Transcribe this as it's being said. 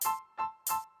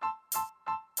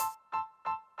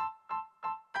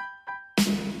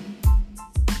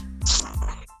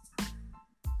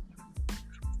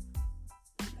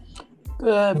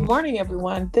Good morning,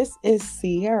 everyone. This is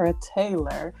Sierra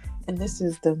Taylor, and this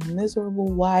is the Miserable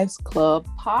Wives Club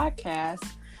podcast.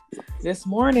 This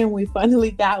morning, we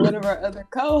finally got one of our other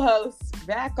co-hosts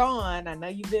back on. I know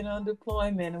you've been on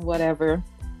deployment and whatever,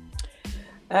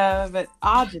 but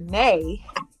Audrey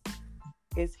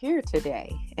is here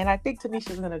today, and I think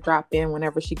Tanisha's going to drop in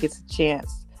whenever she gets a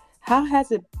chance. How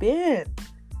has it been?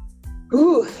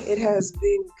 Ooh, it has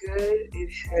been good.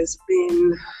 It has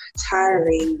been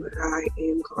tiring, but I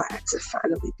am glad to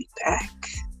finally be back.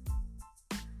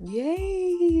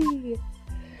 Yay!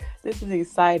 This is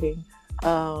exciting.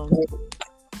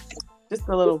 Just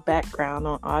a little background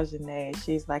on Ajane.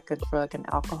 She's like a drug and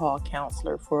alcohol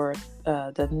counselor for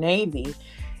the Navy,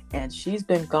 and she's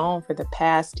been gone for the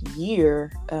past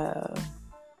year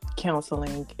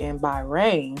counseling in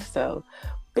Bahrain. So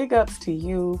big ups to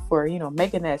you for,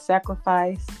 making that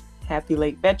sacrifice. Happy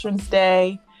late Veterans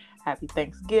Day. Happy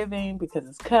Thanksgiving because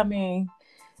it's coming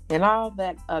and all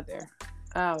that other.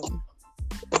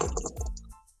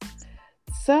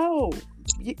 So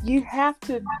you have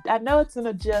to, I know it's an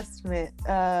adjustment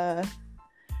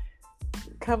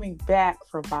coming back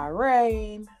from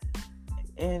Bahrain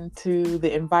into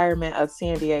the environment of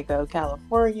San Diego,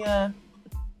 California.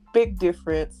 Big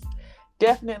difference.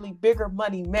 Definitely bigger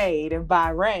money made in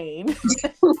Bahrain.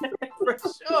 For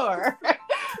sure.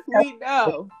 We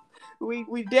know.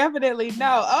 We definitely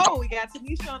know. Oh, we got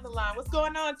Tanisha on the line. What's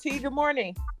going on, T? Good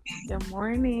morning. Good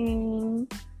morning.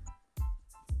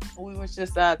 We was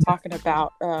just talking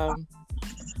about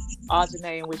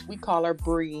Ajane, in which we call her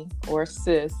Bree or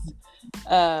Sis,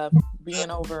 being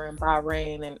over in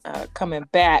Bahrain and coming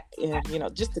back, and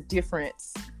just the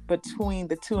difference between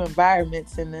the two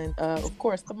environments, and then of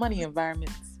course the money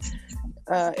environments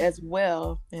as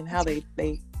well, and how they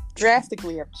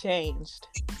drastically have changed.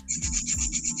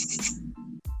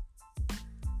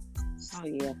 Oh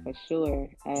yeah, for sure.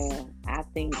 I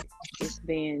think it's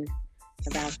been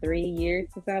about 3 years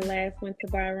since I last went to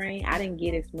Bahrain. I didn't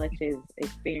get as much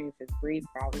experience as Bree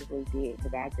probably did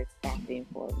because I just stopped in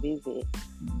for a visit.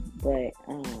 But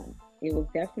it was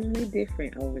definitely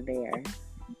different over there.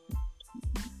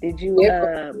 Did you,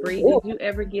 Bree? Did you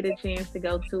ever get a chance to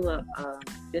go to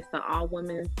just an all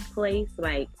women's place?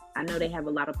 Like, I know they have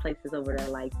a lot of places over there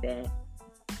like that.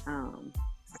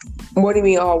 What do you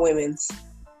mean all women's?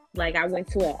 Like, I went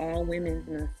to an all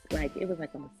women's, it was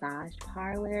like a massage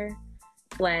parlor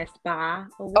 / spa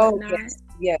or whatnot. Oh,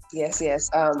 yes.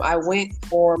 I went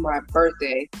for my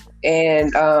birthday,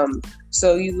 and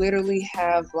so you literally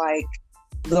have like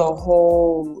the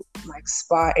whole like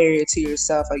spa area to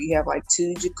yourself. Like you have like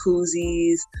 2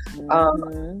 jacuzzis,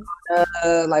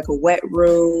 like a wet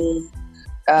room,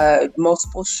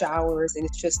 multiple showers, and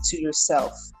it's just to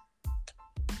yourself.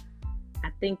 I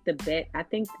think the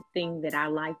thing that I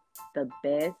liked the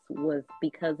best was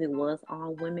because it was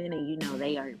all women, and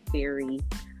they are very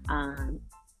I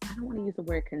don't want to use the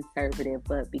word conservative,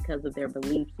 but because of their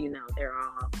beliefs, they're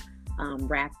all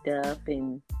wrapped up,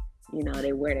 and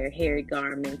they wear their hairy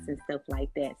garments and stuff like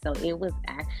that. So it was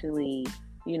actually,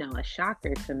 a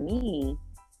shocker to me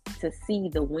to see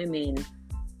the women,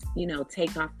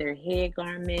 take off their head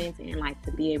garments and like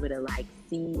to be able to like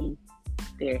see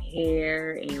their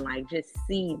hair and like just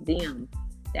see them.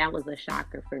 That was a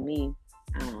shocker for me.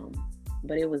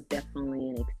 But it was definitely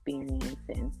an experience,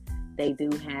 and they do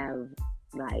have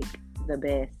like the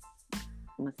best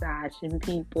massaging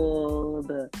people,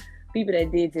 the people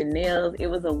that did your nails. It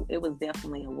was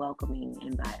definitely a welcoming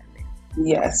environment.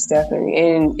 Yes, definitely.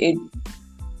 And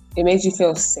it made you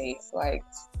feel safe. Like,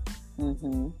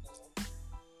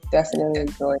 definitely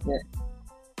enjoyed it.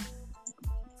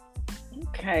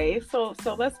 Okay, so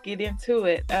let's get into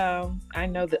it. I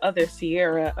know the other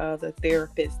Sierra, the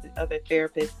other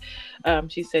therapist,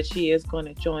 she said she is going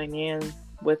to join in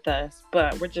with us,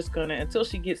 but we're just gonna, until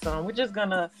she gets on,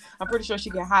 I'm pretty sure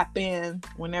she can hop in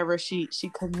whenever she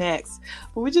connects,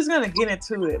 but we're just gonna get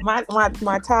into it.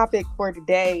 My topic for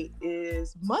today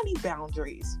is money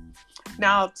boundaries.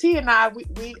 Now, T and I,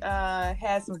 we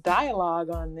had some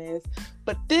dialogue on this,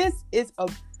 but this is a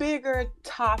bigger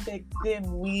topic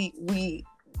than we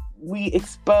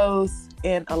expose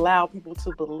and allow people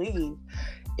to believe,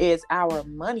 is our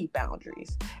money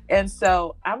boundaries. And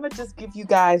so I'm gonna just give you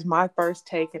guys my first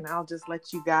take, and I'll just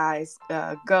let you guys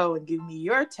go and give me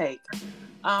your take.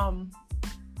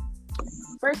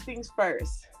 First things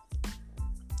first,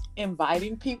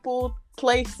 inviting people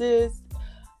places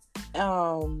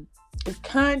is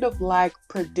kind of like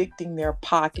predicting their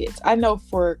pockets. I know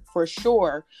for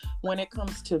sure, when it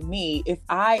comes to me, if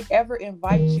I ever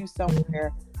invite you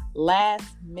somewhere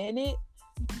last minute,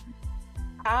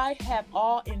 I have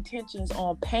all intentions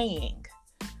on paying.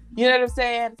 You know what I'm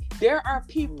saying? There are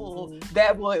people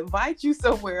that will invite you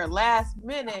somewhere last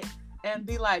minute and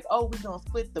be like, oh, we're going to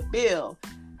split the bill.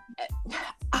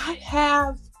 I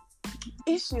have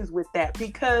issues with that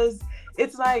because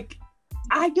it's like,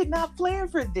 I did not plan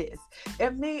for this.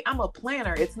 And me, I'm a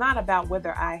planner. It's not about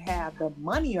whether I have the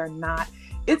money or not.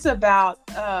 It's about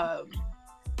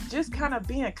just kind of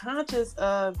being conscious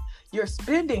of your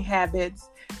spending habits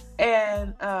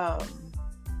and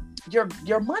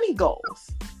your money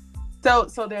goals.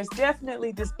 So there's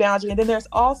definitely this boundary. And then there's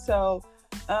also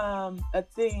a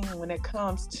thing when it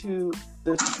comes to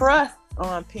the trust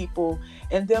on people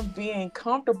and them being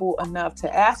comfortable enough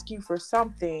to ask you for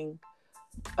something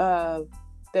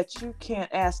that you can't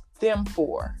ask them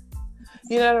for.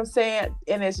 You know what I'm saying?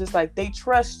 And it's just like they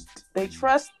trust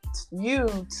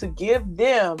you to give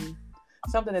them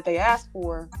something that they ask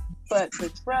for, but the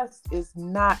trust is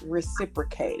not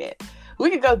reciprocated. We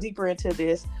could go deeper into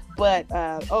this, but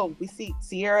we see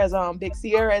Sierra's on. Big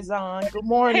Sierra's on. Good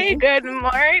morning. Hey, good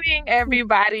morning,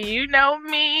 everybody. You know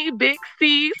me, Big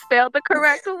C, spelled the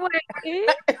correct way.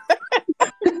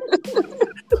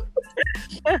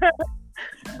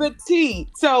 But T,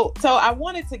 so I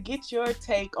wanted to get your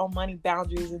take on money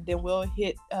boundaries, and then we'll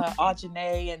hit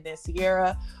Audrey, and then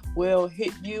Sierra will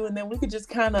hit you, and then we could just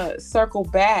kind of circle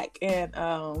back and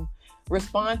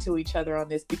respond to each other on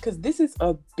this, because this is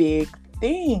a big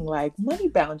thing, like money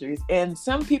boundaries, and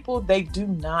some people, they do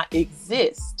not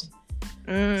exist.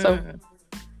 So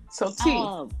T.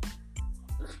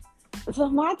 So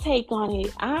my take on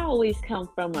it, I always come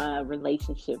from a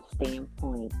relationship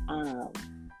standpoint.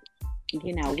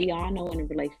 You know, we all know in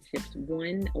relationships,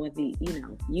 one or the, you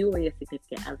know, you or your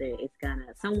significant other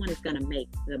someone is gonna make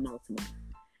the most money,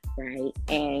 right?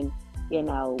 And, you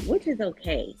know, which is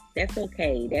okay. That's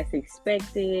okay. That's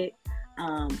expected.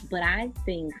 But I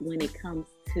think when it comes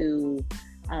to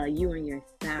you and your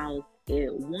spouse,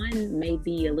 one may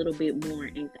be a little bit more,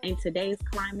 in today's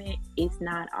climate, it's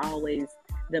not always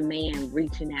the man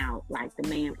reaching out, like the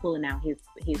man pulling out his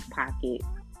pocket,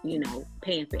 you know,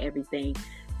 paying for everything.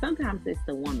 Sometimes it's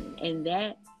the woman, and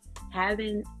that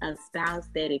having a spouse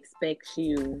that expects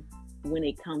you when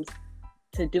it comes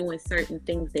to doing certain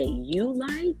things that you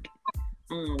like,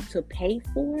 to pay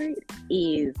for it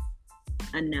is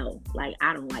a no. Like,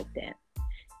 I don't like that.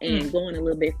 And going a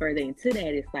little bit further into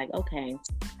that, it's like, okay,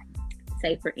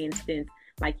 say for instance,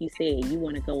 like you said, you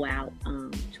want to go out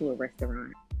to a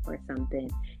restaurant or something,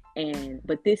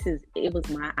 but it was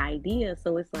my idea,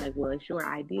 so it's like, well, it's your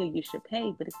idea, you should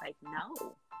pay. But it's like,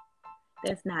 no,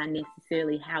 that's not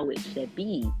necessarily how it should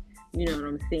be. You know what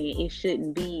I'm saying? It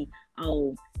shouldn't be,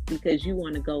 oh, because you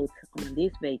want to go on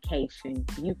this vacation,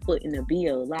 you put in the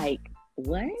bill. Like,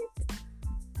 what?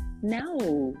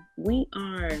 No, we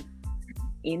are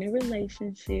in a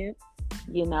relationship,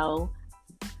 you know.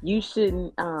 You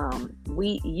shouldn't,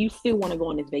 you still want to go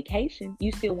on this vacation.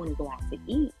 You still want to go out to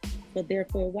eat. But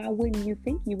therefore, why wouldn't you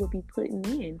think you would be putting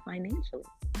in financially?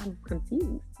 I'm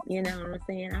confused. You know what I'm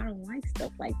saying? I don't like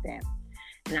stuff like that.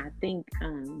 And I think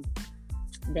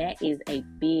that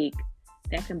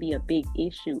can be a big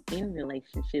issue in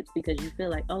relationships, because you feel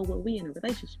like, oh, well, we in a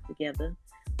relationship together.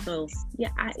 So,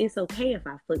 yeah, it's okay if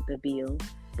I foot the bill,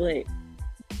 but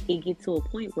it gets to a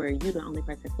point where you're the only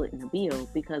person footing the bill,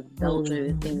 because those are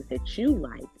the things that you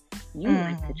like. You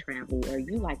like to travel, or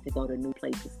you like to go to new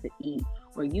places to eat,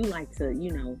 or you like to,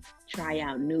 you know, try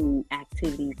out new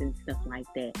activities and stuff like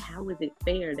that. How is it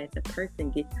fair that the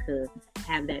person gets to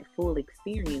have that full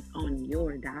experience on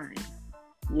your dime?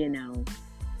 You know,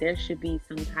 there should be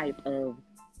some type of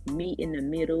meet in the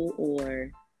middle,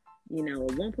 or, you know,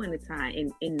 at one point in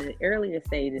time, in the earlier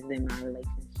stages in my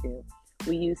relationship,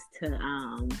 we used to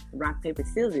rock, paper,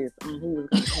 scissors on who was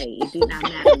going to pay. It did not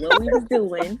matter what we was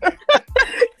doing.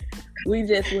 We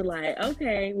just were like,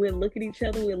 okay, we'll look at each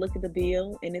other, we'll look at the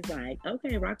bill, and it's like,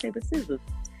 okay, rock, paper, scissors.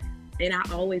 And I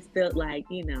always felt like,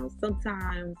 you know,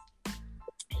 sometimes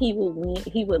he would win,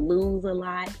 he would lose a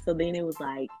lot. So then it was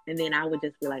like, and then I would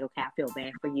just be like, okay, I feel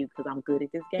bad for you because I'm good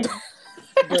at this game.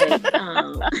 But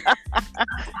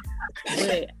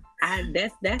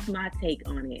that's my take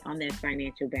on it, on that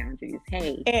financial boundaries.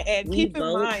 Hey, and keep in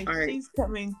mind, she's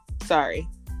coming. Sorry.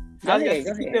 Go ahead.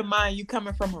 Keep in mind, you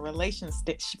coming from a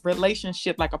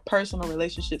relationship, like a personal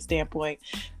relationship standpoint.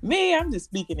 Me, I'm just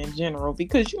speaking in general,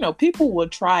 because, you know, people will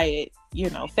try it,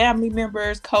 you know, family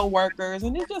members, co-workers,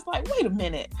 and it's just like, wait a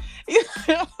minute.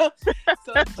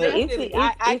 So definitely,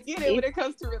 I get it when it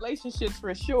comes to relationships,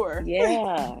 for sure.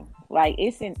 Yeah. Like,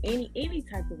 it's in any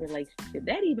type of relationship.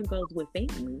 That even goes with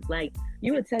family. Like,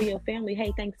 you would tell your family,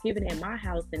 hey, Thanksgiving at my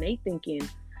house, and they thinking,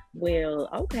 well,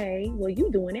 okay, well,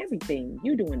 you doing everything.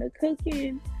 You doing the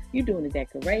cooking, You doing the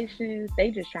decorations.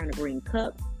 They just trying to bring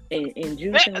cups and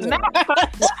juice and Not water.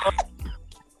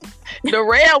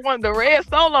 the red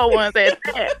solo ones at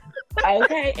that.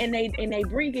 Okay, and they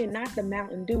bring in not the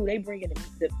Mountain Dew, they bring in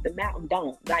the Mountain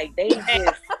Don't. Like they just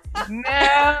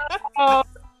No,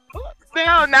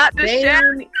 not the they shot.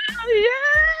 don't,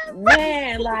 Yeah.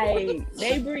 man, like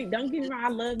they bring. Don't get me wrong, I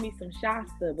love me some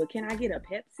Shasta, but can I get a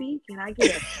Pepsi? Can I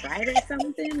get a Sprite or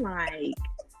something? Like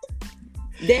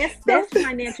that's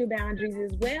financial boundaries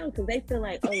as well, because they feel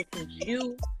like, oh, since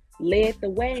you led the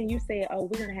way and you said, oh,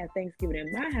 we're gonna have Thanksgiving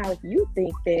in my house, you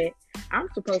think that I'm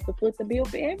supposed to foot the bill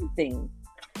for everything.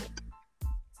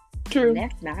 True. And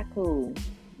that's not cool.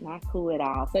 Not cool at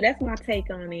all. So that's my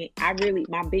take on it.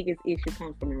 My biggest issue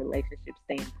comes from a relationship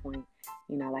standpoint.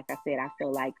 You know, like I said, I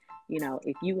feel like, you know,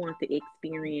 if you want the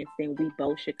experience, then we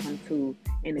both should come to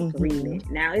an agreement.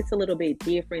 Now, it's a little bit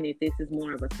different if this is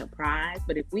more of a surprise,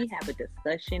 but if we have a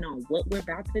discussion on what we're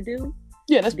about to do,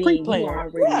 yeah, that's then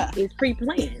pre-planned. it's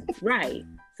pre-planned, right?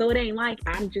 So it ain't like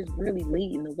I'm just really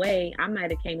leading the way. I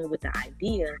might have came up with the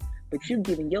idea, but you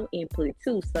giving your input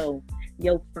too. So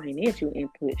your financial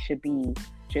input should be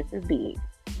just as big.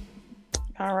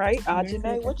 All right,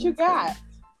 Ajane, what you got?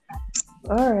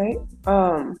 All right.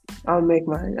 I'm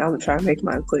gonna try to make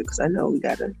mine quick because I know we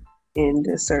gotta end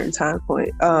a certain time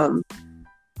point. I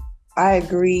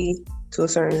agree to a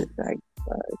certain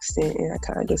extent, and I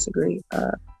kind of disagree.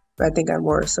 But I think I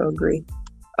more so agree.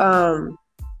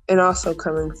 And also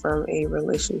coming from a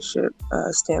relationship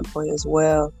standpoint as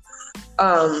well.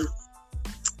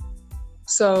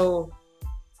 So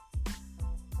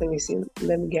let me see.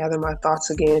 Let me gather my thoughts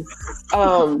again.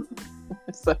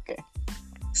 It's okay.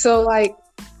 So, like,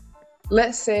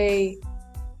 let's say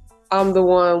I'm the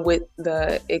one with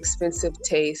the expensive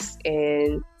taste,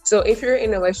 and so if you're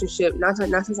in a relationship, nine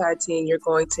times out of 10, you're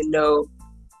going to know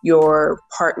your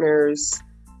partner's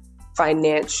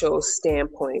financial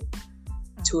standpoint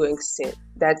to an extent.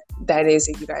 That is,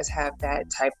 if you guys have that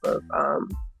type of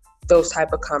those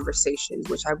type of conversations,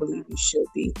 which I believe you should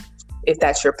be, if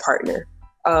that's your partner.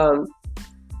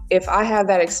 If I have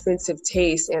that expensive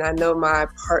taste and I know my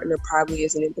partner probably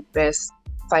isn't in the best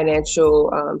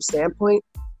financial standpoint,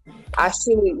 I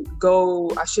shouldn't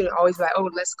always be like, oh,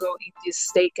 let's go eat this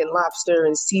steak and lobster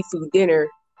and seafood dinner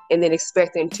and then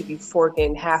expect them to be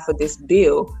forking half of this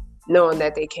bill knowing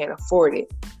that they can't afford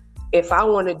it. If I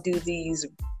want to do these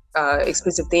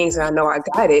expensive things and I know I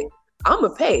got it, I'm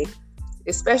going to pay,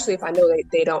 especially if I know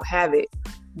they don't have it.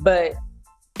 But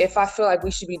if I feel like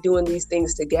we should be doing these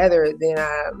things together,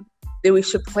 then we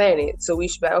should plan it. So we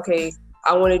should be like, okay,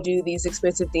 I want to do these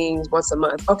expensive things once a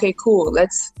month. Okay, cool.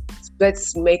 Let's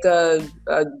make a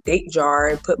date jar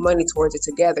and put money towards it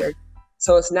together.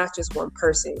 So it's not just one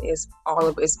person. It's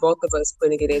both of us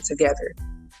putting it in together.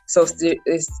 So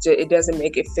it doesn't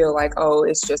make it feel like, oh,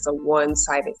 it's just a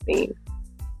one-sided thing.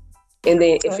 And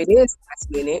then if it is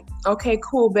last minute, okay,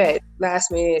 cool, bet.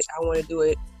 Last minute, I want to do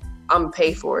it. I'm going to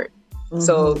pay for it.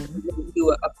 So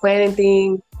do a planning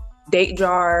thing, date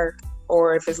jar,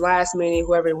 or if it's last minute,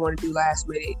 whoever you want to do last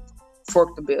minute,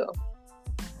 fork the bill.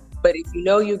 But if you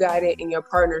know you got it and your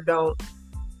partner don't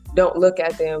look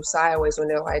at them sideways when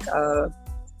they're like, I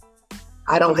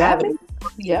don't have it.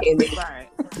 Yep. Right.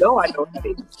 No, I don't have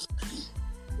it.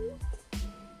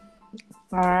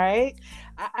 All right.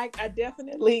 I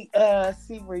definitely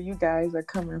see where you guys are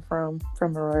coming from a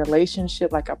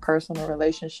relationship, like a personal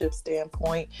relationship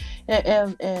standpoint.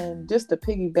 And just to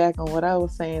piggyback on what I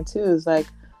was saying too, is like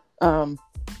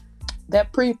that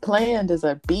pre-planned is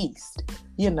a beast.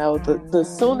 You know, the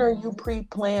sooner you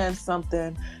pre-plan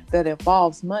something that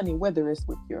involves money, whether it's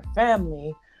with your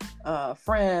family,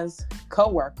 friends,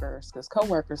 co-workers, because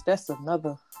co-workers, that's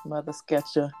another mother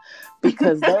sketcher,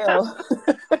 because they'll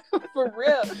for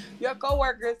real, your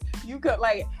co-workers, you could,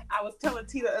 like, I was telling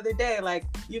T the other day, like,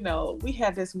 you know, we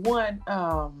had this one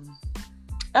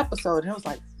episode, and it was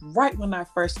like right when I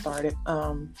first started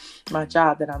my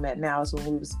job that I'm at now, is when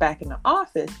we was back in the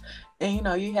office. And you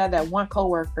know, you had that one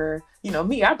coworker, you know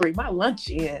me, I bring my lunch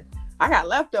in, I got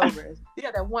leftovers. You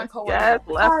got that one coworker, yes,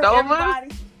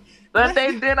 leftovers.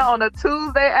 Sunday dinner on a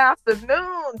Tuesday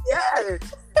afternoon. Yes.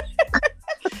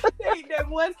 That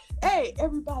one, hey,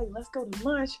 everybody, let's go to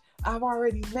lunch. I've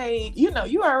already made, you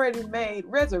already made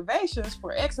reservations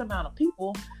for X amount of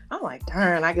people. I'm like,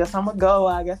 darn, I guess I'm gonna go.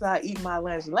 I guess I'll eat my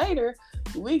lunch later.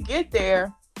 We get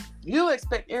there, you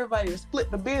expect everybody to split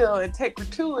the bill and take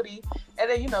gratuity. And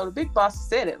then, the big boss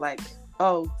said it like,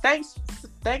 oh, thanks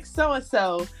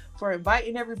so-and-so for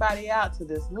inviting everybody out to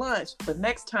this lunch, but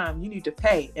next time you need to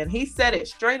pay. And he said it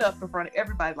straight up in front of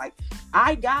everybody, like,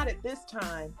 I got it this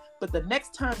time, but the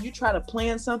next time you try to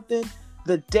plan something,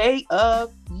 the day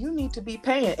of, you need to be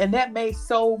paying. And that made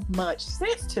so much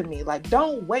sense to me. Like,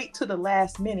 don't wait to the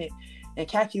last minute and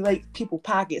calculate people's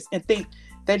pockets and think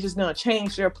they're just gonna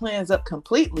change their plans up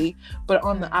completely. But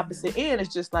on the opposite end,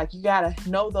 it's just like, you gotta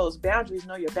know those boundaries,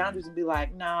 know your boundaries, and be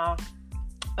like, nah,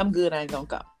 I'm good, I ain't gonna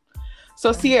go.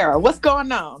 So Sierra, what's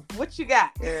going on? What you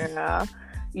got? Yeah,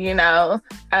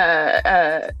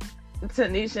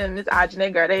 Tanisha and Miss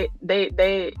Ajane, girl, they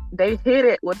hit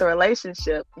it with the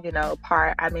relationship,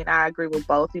 part. I mean, I agree with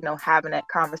both, having that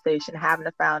conversation, having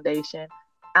a foundation.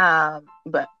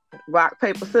 But rock,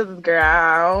 paper, scissors, girl,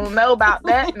 I don't know about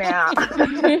that now. I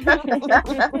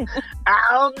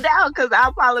don't know, because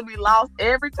I'll probably be lost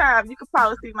every time. You could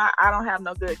probably see I don't have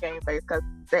no good game face, because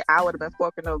I would have been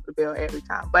forking over the bill every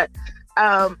time. But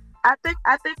I think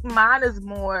mine is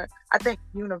more,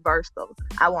 universal,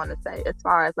 I want to say, as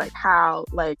far as like how,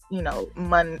 like,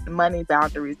 money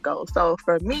boundaries go. So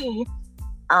for me,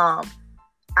 I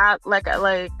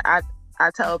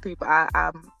tell people,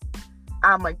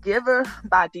 I'm a giver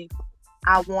by default.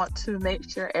 I want to make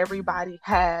sure everybody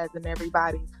has and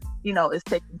everybody, is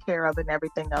taken care of and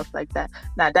everything else like that.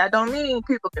 Now, that don't mean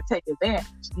people can take advantage.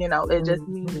 It just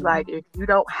means, like, if you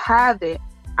don't have it,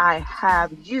 I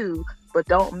have you, but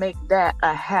don't make that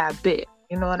a habit.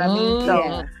 You know what I mean? So,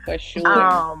 yeah, for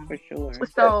sure.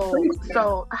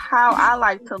 So how I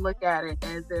like to look at it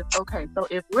is,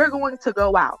 if we're going to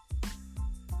go out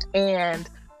and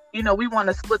we want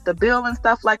to split the bill and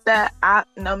stuff like that, I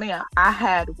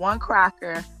had one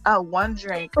cracker, one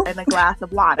drink, and a glass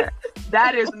of water.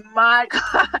 That is my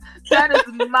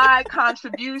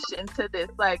contribution to this.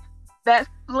 Like, that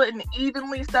splitting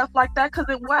evenly, stuff like that. Because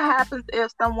what happens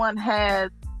if someone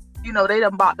has, they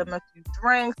done bought them a few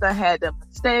drinks, they had them a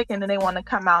steak, and then they want to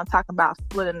come out and talk about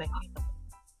splitting it evenly?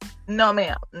 No,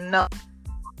 ma'am, no.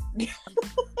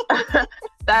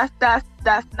 That's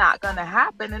not gonna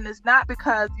happen. And it's not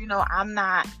because I'm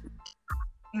not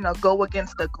go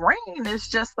against the grain. It's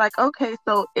just like, okay,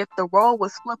 so if the role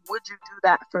was flipped, would you do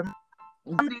that for me?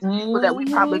 Some of these people that we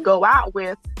probably go out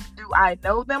with, do I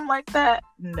know them like that?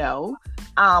 No.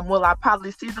 Will I probably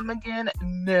see them again?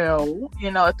 No.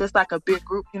 If it's like a big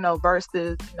group,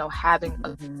 versus having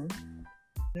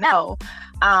no,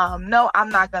 I'm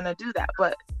not gonna do that.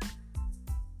 But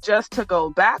just to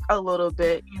go back a little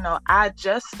bit, I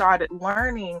just started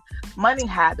learning money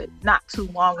habits not too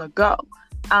long ago.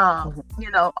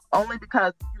 Only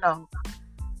because,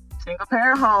 single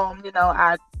parent home,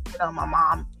 my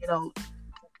mom,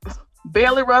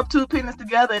 barely rubbed two pennies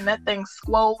together and that thing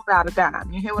swole out a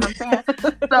dime. You hear what I'm saying?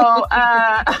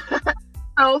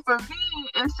 So for me,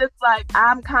 it's just like,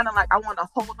 I'm kind of like, I want to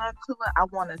hold on to it. I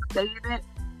want to save it.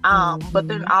 But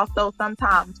then also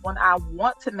sometimes when I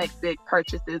want to make big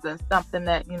purchases or something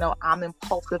that, I'm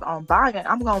impulsive on buying,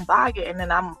 I'm going to buy it. And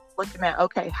then I'm looking at,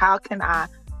 okay, how can I,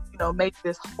 make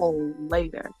this whole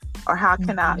later? Or how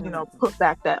can I, put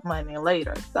back that money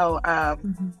later? So,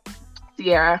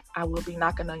 Sierra, I will be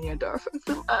knocking on your door for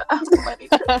some money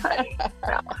to pay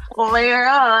later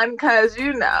on, because,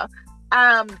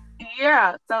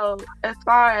 yeah. So as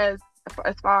far as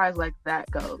like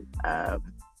that goes, I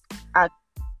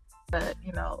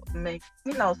make,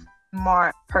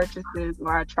 smart purchases,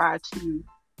 or I try to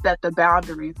set the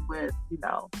boundaries with,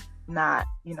 not,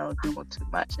 doing too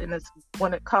much. And it's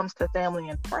when it comes to family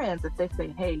and friends, if they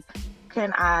say, hey,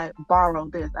 can I borrow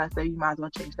this? I say, you might as well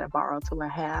change that borrow to a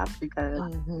have,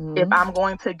 because if I'm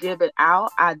going to give it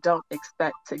out, I don't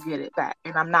expect to get it back,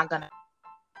 and I'm not going to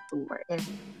do it. And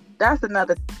that's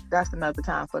another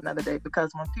time for another day,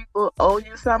 because when people owe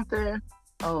you something,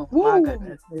 oh my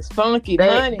goodness, it's funky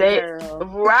money, girl.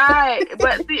 Right.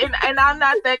 But see, and I'm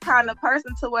not that kind of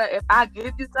person to where if I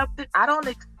give you something, I don't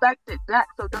expect it back.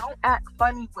 So don't act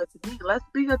funny with me. Let's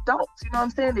be adults. You know what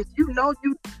I'm saying? If you know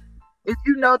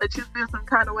that you feel some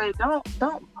kind of way, don't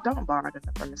borrow it in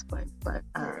the first place. But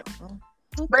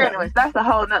but anyways, that's a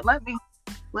whole nother.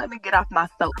 Let me get off my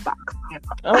soapbox.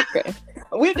 Okay,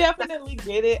 we definitely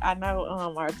get it. I know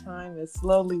our time is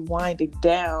slowly winding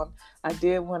down. I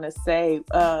did want to say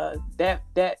that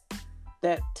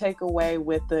takeaway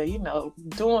with the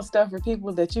doing stuff for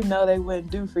people that they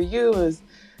wouldn't do for you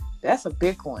that's a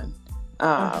big one.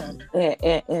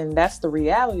 And that's the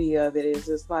reality of it. Is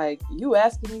it's like, you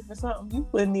asking me for something you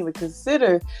wouldn't even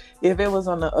consider if it was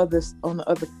on the other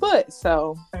foot.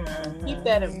 So keep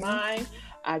that in mind.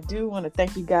 I do want to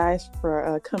thank you guys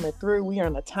for coming through. We are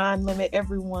on a time limit,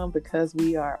 everyone, because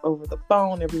we are over the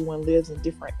phone. Everyone lives in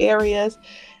different areas.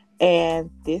 And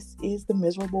this is the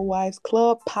Miserable Wives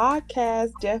Club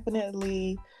podcast.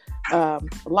 Definitely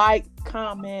like,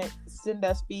 comment, send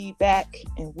us feedback,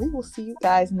 and we will see you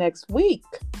guys next week.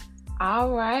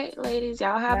 All right, ladies,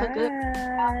 y'all have a good.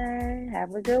 Bye.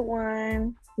 Have a good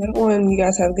one. Good one. You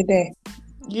guys have a good day.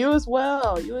 You as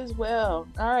well. You as well.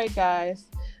 All right, guys.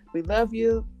 We love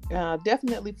you.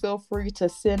 Definitely feel free to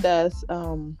send us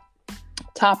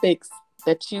topics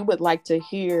that you would like to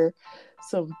hear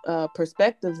some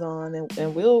perspectives on,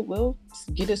 and we'll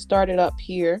get it started up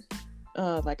here.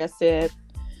 Like I said,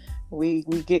 we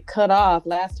get cut off.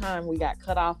 Last time we got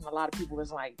cut off, and a lot of people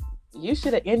was like, you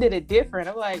should have ended it different.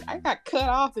 I'm like, I got cut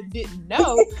off and didn't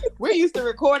know. We're used to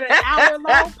recording an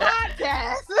hour-long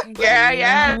podcast.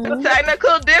 Yeah. Mhm.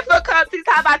 Technical difficulties.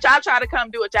 How about y'all try to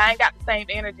come do it? Y'all ain't got the same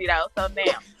energy though. So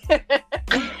damn.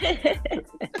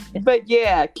 But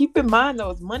yeah, keep in mind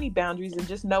those money boundaries and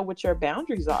just know what your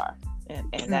boundaries are. And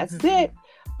that's it.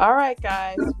 All right,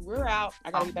 guys, we're out.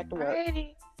 I gotta get back to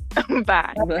work.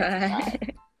 Bye. Bye.